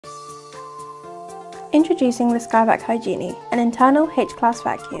Introducing the skyVac Hygenie, an internal H Class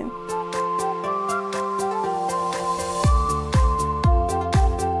vacuum.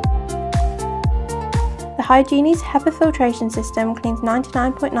 The Hygenie's HEPA filtration system cleans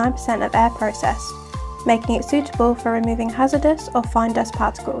 99.9% of air processed, making it suitable for removing hazardous or fine dust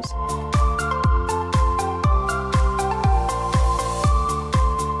particles.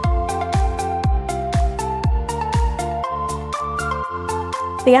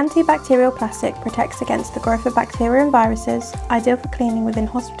 The antibacterial plastic protects against the growth of bacteria and viruses, ideal for cleaning within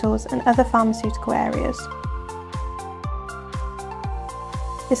hospitals and other pharmaceutical areas.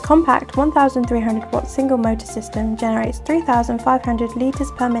 This compact 1300 watt single motor system generates 3,500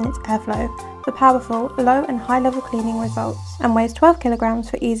 litres per minute airflow for powerful, low and high level cleaning results, and weighs 12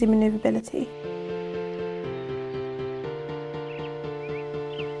 kilograms for easy manoeuvrability.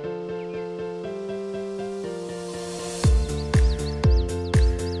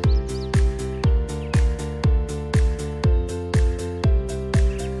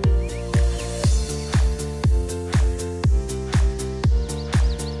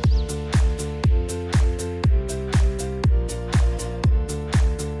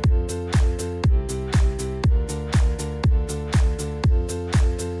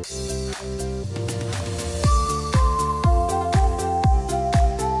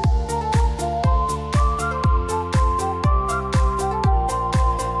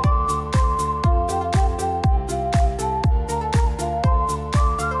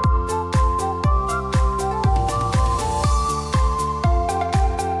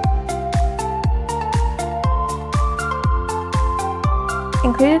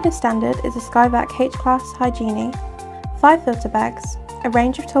 Included as standard is a skyVac H Class Hygenie, 5 filter bags, a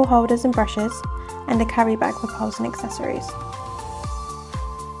range of tool holders and brushes, and a carry bag for poles and accessories.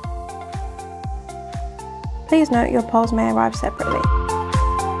 Please note your poles may arrive separately.